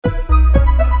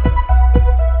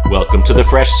Welcome to the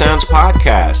Fresh Sounds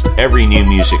Podcast. Every New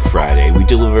Music Friday, we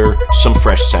deliver some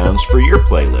fresh sounds for your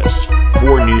playlist.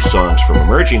 4 new songs from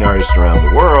emerging artists around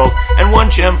the world, and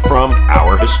 1 gem from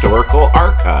our historical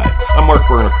archive. I'm Mark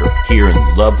Berniker, here in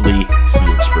lovely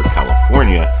Healdsburg,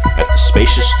 California, at the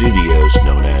spacious studios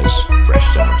known as Fresh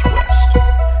Sounds West.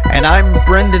 And I'm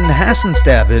Brendan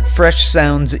Hassenstab at Fresh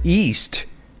Sounds East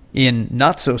in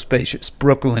not-so-spacious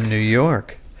Brooklyn, New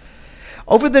York.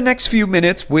 Over the next few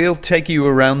minutes, we'll take you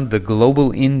around the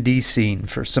global indie scene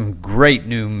for some great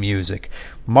new music.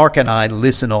 Mark and I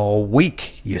listen all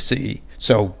week, you see,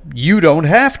 so you don't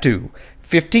have to.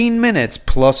 15 minutes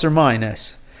plus or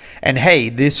minus. And hey,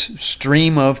 this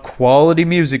stream of quality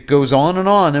music goes on,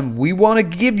 and we want to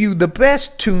give you the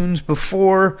best tunes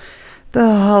before the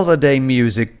holiday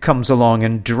music comes along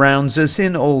and drowns us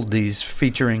in oldies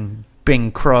featuring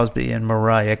Bing Crosby and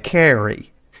Mariah Carey.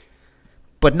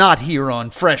 But not here on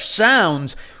Fresh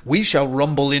Sounds. We shall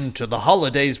rumble into the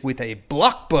holidays with a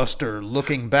blockbuster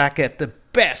looking back at the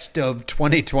best of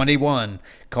 2021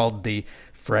 called the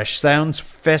Fresh Sounds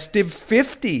Festive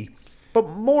 50. But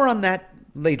more on that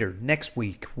later, next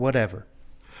week, whatever.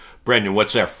 Brendan,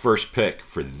 what's our first pick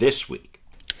for this week?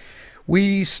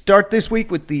 We start this week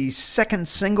with the second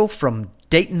single from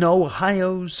Dayton,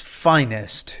 Ohio's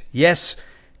finest. Yes,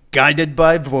 Guided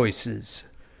by Voices.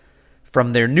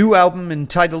 From their new album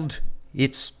entitled,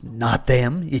 It's Not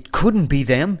Them, It Couldn't Be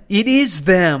Them, It Is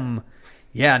Them.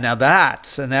 Yeah, now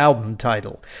that's an album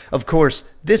title. Of course,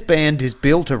 this band is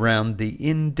built around the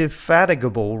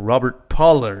indefatigable Robert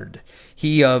Pollard.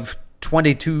 He of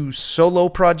 22 solo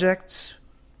projects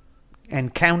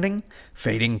and counting,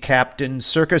 Fading Captain,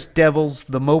 Circus Devils,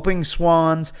 The Moping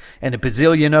Swans, and a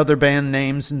bazillion other band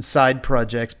names and side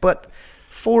projects. But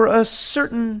for a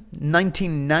certain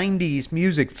 1990s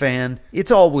music fan,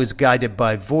 it's always Guided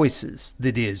by Voices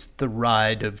that is the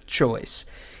ride of choice.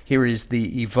 Here is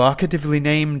the evocatively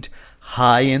named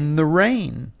High in the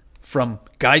Rain from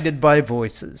Guided by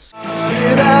Voices.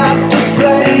 At the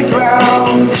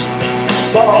playground,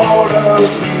 thought of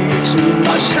me to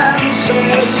my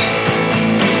senses.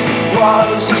 It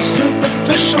was a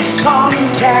superficial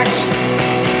contact,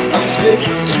 a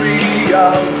victory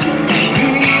of the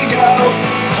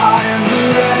high in the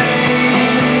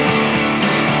rain,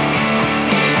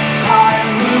 high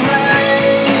in the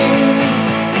rain,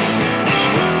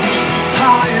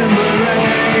 high in the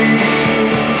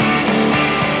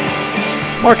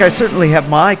rain. Mark, I certainly have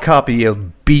my copy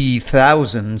of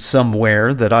B-1000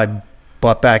 somewhere that I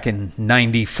bought back in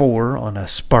 '94 on a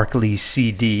sparkly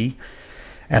CD.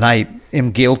 And I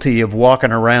am guilty of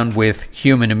walking around with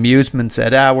Human Amusements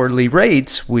at Hourly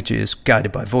Rates, which is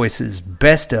Guided by Voices'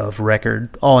 best of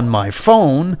record, on my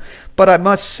phone. But I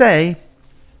must say,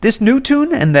 this new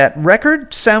tune and that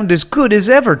record sound as good as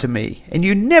ever to me. And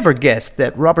you never guessed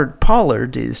that Robert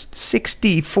Pollard is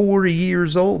 64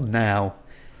 years old now.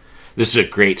 This is a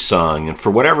great song, and for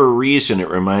whatever reason, it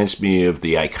reminds me of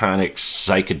the iconic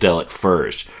Psychedelic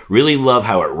Furs. Really love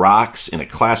how it rocks in a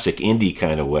classic indie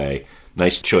kind of way.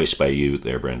 Nice choice by you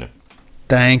there, Brendan.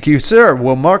 Thank you, sir.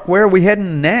 Well, Mark, where are we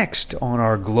heading next on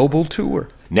our global tour?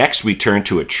 Next, we turn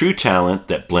to a true talent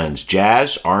that blends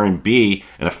jazz, R&B,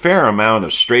 and a fair amount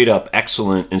of straight-up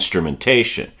excellent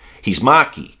instrumentation. He's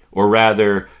Maki, or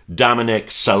rather Dominic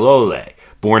Salole,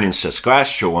 born in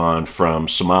Saskatchewan from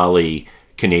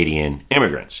Somali-Canadian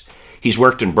immigrants. He's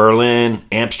worked in Berlin,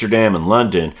 Amsterdam, and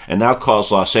London, and now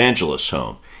calls Los Angeles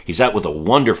home. He's out with a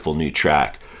wonderful new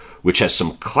track, which has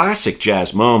some classic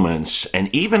jazz moments and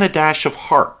even a dash of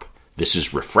harp. This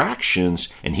is Refractions,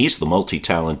 and he's the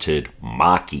multi-talented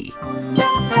Maki.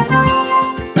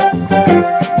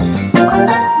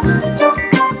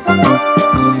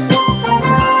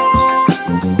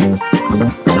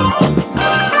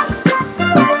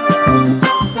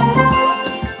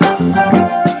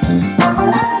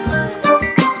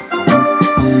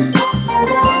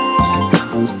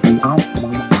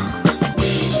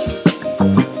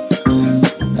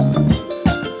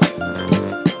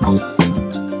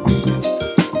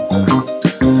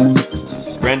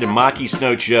 Maki's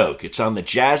no joke. It's on the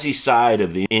jazzy side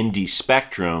of the indie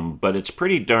spectrum, but it's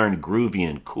pretty darn groovy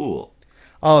and cool.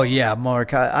 Oh, yeah,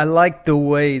 Mark. I like the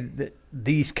way that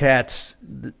these cats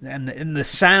and the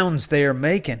sounds they're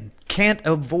making. Can't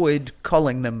avoid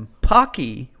calling them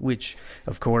Pocky, which,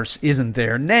 of course, isn't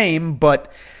their name,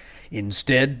 but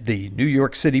instead the New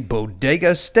York City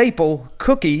bodega staple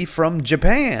Cookie from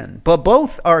Japan. But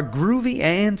both are groovy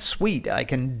and sweet. I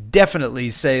can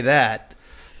definitely say that.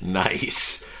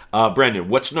 Nice. Brendan,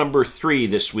 what's number 3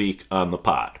 this week on the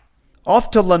pod?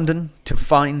 Off to London to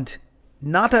find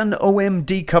Not an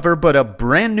OMD cover, but a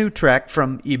brand new track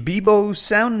from Ibibo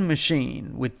Sound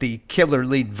Machine with the killer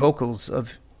lead vocals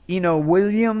of Eno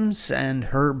Williams and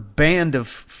her band of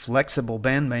flexible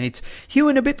bandmates,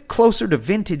 hewing a bit closer to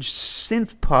vintage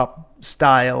synth-pop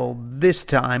style this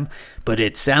time, but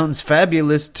it sounds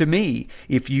fabulous to me.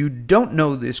 If you don't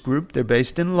know this group, they're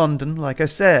based in London, like I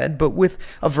said, but with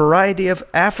a variety of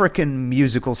African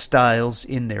musical styles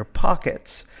in their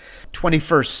pockets.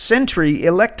 21st century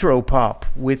electropop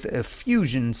with a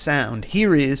fusion sound.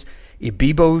 Here is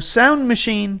Ibibo Sound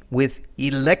Machine with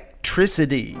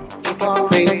Electricity.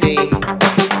 Hypocrisy,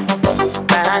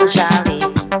 financially,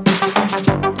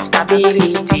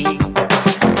 stability,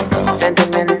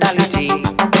 sentimentality,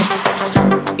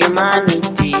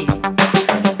 humanity,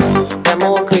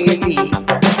 democracy,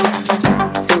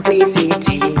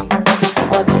 simplicity.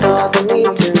 What does it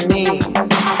mean to me?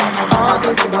 All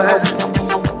these words,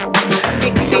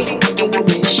 big, big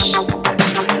English,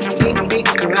 big, big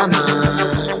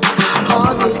grammar.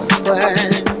 All these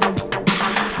words.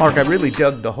 Mark, I really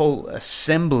dug the whole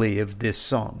assembly of this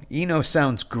song. Eno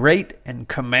sounds great and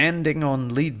commanding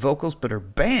on lead vocals, but her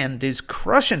band is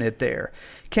crushing it there.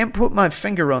 Can't put my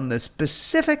finger on the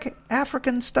specific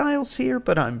African styles here,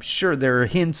 but I'm sure there are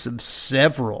hints of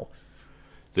several.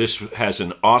 This has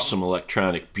an awesome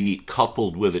electronic beat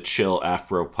coupled with a chill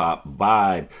Afro-pop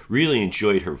vibe. Really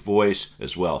enjoyed her voice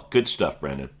as well. Good stuff,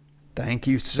 Brendan. Thank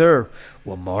you, sir.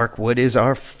 Well, Mark, what is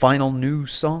our final new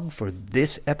song for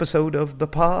this episode of the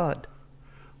pod?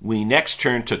 We next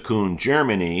turn to Kuhn,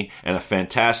 Germany, and a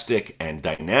fantastic and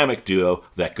dynamic duo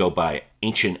that go by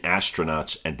Ancient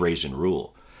Astronauts and Brazen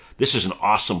Rule. This is an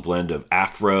awesome blend of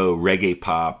Afro, reggae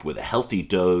pop with a healthy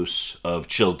dose of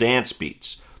chill dance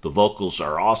beats. The vocals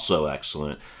are also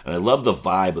excellent, and I love the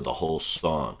vibe of the whole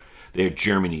song. They're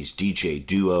Germany's DJ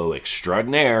duo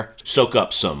extraordinaire. Soak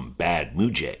up some Bad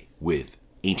Mujay with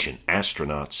Ancient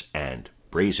Astronauts and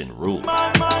Brazen Rule.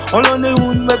 Now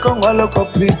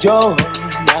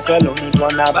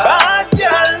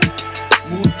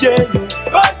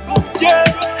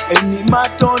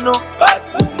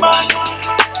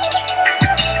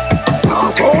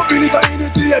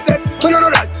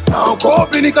go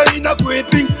binika in a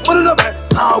creeping, but no bad.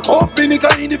 Now go binika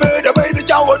in the bed, the the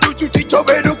shower, do you teach your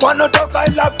bed, wanna talk, I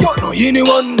love you, no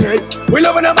anyone, we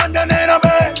love a man and a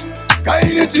bed.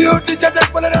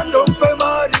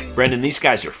 Brendan, these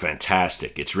guys are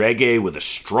fantastic. It's reggae with a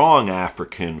strong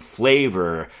African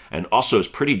flavor and also is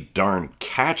pretty darn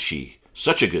catchy.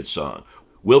 Such a good song.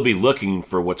 We'll be looking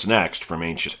for what's next from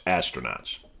Ancient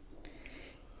Astronauts.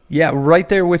 Yeah, right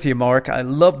there with you, Mark. I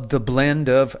love the blend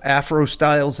of Afro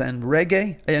styles and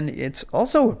reggae, and it's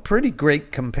also a pretty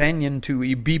great companion to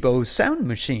Ibibo Sound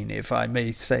Machine, if I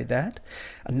may say that.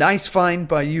 A nice find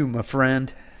by you, my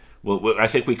friend. Well, I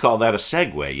think we call that a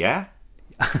segue, yeah?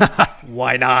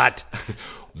 Why not?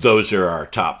 Those are our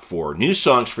top 4 new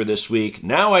songs for this week.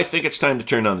 Now I think it's time to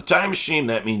turn on the time machine.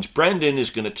 That means Brendan is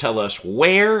going to tell us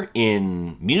where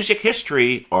in music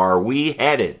history are we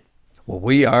headed. Well,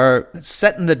 we are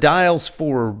setting the dials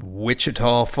for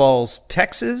Wichita Falls,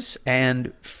 Texas,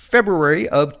 and February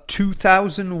of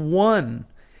 2001,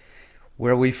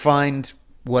 where we find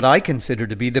what I consider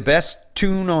to be the best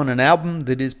tune on an album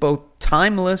that is both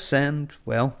timeless and,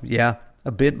 well, yeah,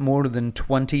 a bit more than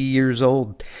 20 years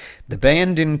old. The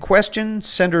band in question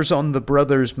centers on the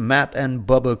brothers Matt and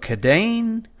Bubba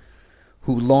Cadane,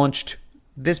 who launched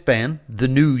this band, The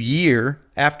New Year,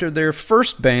 after their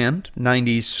first band,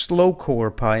 90s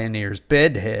slowcore pioneers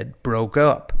Bedhead, broke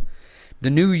up. The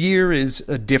New Year is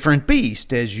a different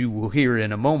beast, as you will hear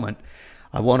in a moment.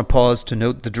 I want to pause to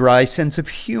note the dry sense of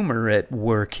humor at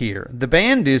work here. The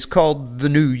band is called The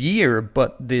New Year,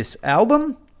 but this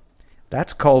album?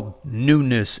 That's called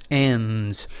Newness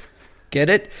Ends. Get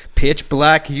it? Pitch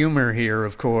black humor here,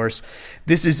 of course.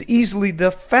 This is easily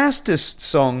the fastest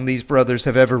song these brothers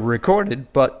have ever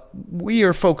recorded, but we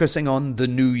are focusing on The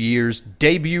New Year's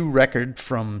debut record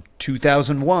from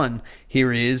 2001.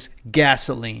 Here is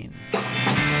Gasoline.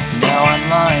 Now I'm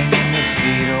lying in the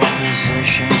fetal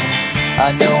position.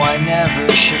 I know I never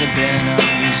should have been a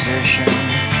musician.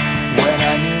 When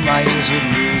I knew my ears would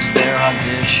lose their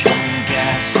audition.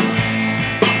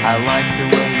 Gasoline, I like the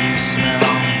way you smell.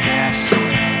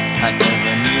 Gasoline, I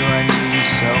never knew I knew you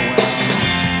so well.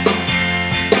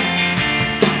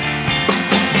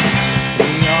 We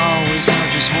always know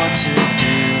just what to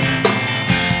do.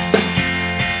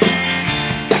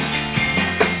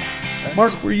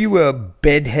 Mark, were you a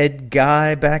Bedhead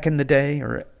guy back in the day,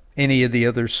 or any of the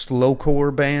other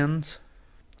slowcore bands?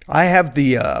 I have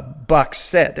the box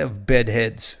set of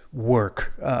Bedhead's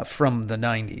work from the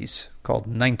 90s called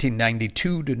 1992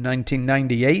 to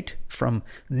 1998 from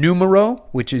Numero,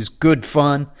 which is good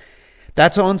fun.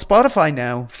 That's on Spotify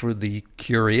now for the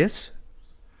curious.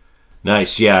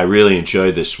 Nice. Yeah, I really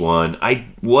enjoyed this one. I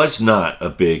was not a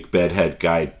big Bedhead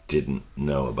guy. Didn't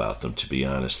know about them, to be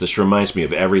honest. This reminds me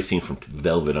of everything from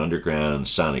Velvet Underground,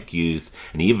 Sonic Youth,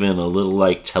 and even a little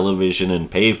like Television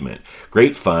and Pavement.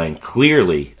 Great find.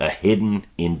 Clearly a hidden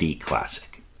indie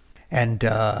classic. And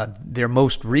their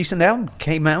most recent album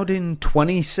came out in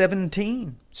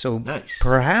 2017. So nice.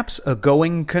 Perhaps a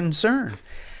going concern.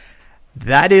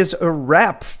 That is a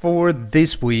wrap for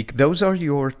this week. Those are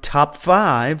your top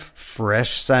 5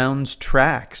 Fresh Sounds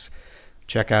tracks.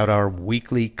 Check out our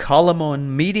weekly column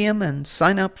on Medium and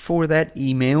sign up for that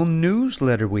email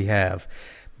newsletter we have,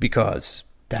 because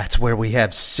that's where we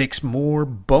have 6 more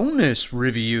bonus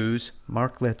reviews.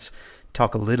 Mark, let's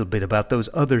talk a little bit about those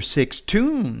other 6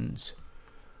 tunes.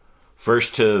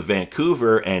 First to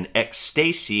Vancouver and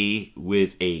Ecstasy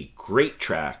with a great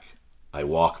track, I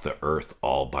Walk the Earth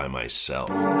All by Myself.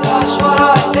 That's what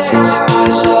I think to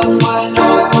myself when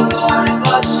I'm alone in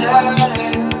the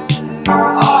city.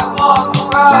 I walk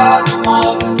around the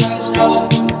mall, but there's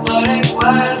nobody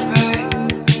with me.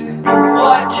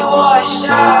 What do I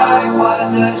say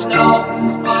when there's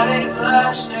nobody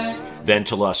listening? Then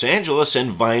to Los Angeles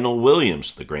and Vinyl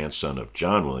Williams, the grandson of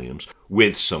John Williams,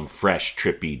 with some fresh,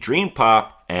 trippy dream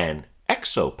pop and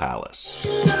Exo Palace.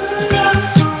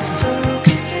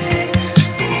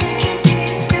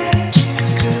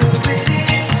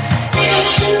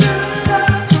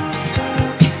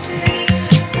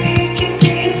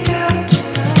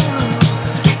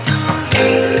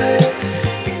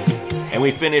 And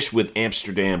we finish with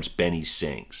Amsterdam's Benny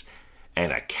Sings.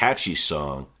 And a catchy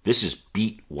song. This is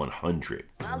Beat 100.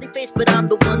 Molly face, but I'm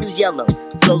the one who's yellow.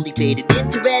 Slowly faded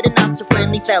into red and not so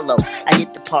friendly fellow. I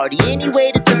hit the party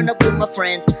anyway to turn up with my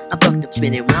friends. I'm fucked up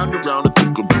spinning round and round. I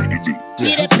think I'm pretty deep.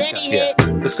 Yeah,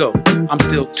 let's go. I'm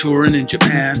still touring in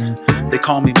Japan. They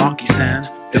call me Maki-san.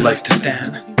 They like to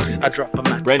stand. I drop a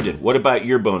man. Brendan, what about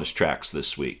your bonus tracks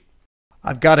this week?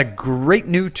 I've got a great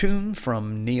new tune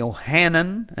from Neil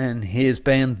Hannon and his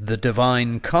band The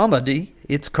Divine Comedy.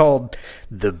 It's called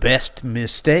The Best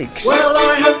Mistakes. Well,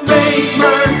 I have made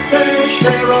my fair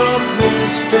share of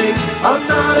mistakes. I'm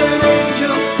not an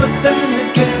angel, but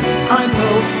then again, I'm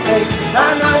no fake.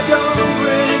 And I don't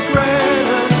regret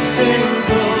a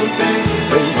single day.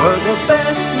 They were the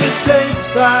best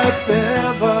mistakes I've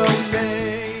ever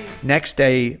made. Next,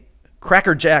 a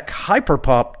crackerjack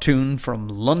hyperpop tune from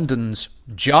London's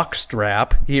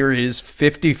Jockstrap. Here is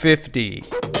 50/50.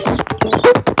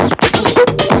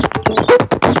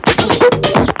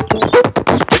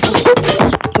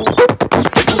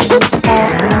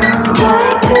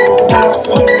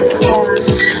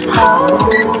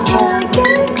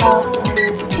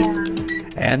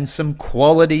 And some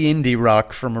quality indie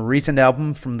rock from a recent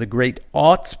album from the great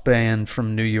Aughts band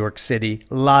from New York City,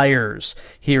 Liars.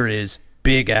 Here is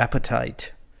Big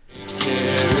Appetite.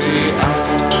 Carry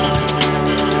on.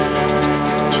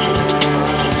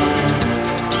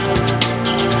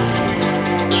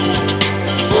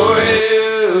 For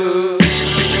you,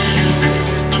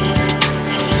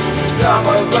 some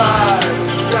of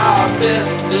us are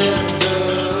missing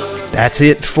the... That's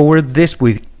it for this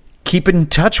week. Keep in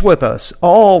touch with us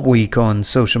all week on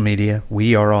social media.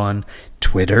 We are on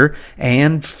Twitter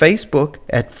and Facebook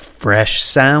at Fresh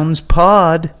Sounds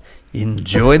Pod.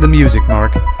 Enjoy the music,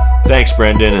 Mark. Thanks,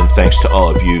 Brendan, and thanks to all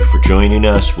of you for joining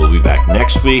us. We'll be back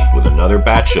next week with another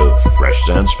batch of Fresh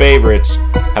Sounds favorites.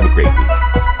 Have a great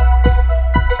week.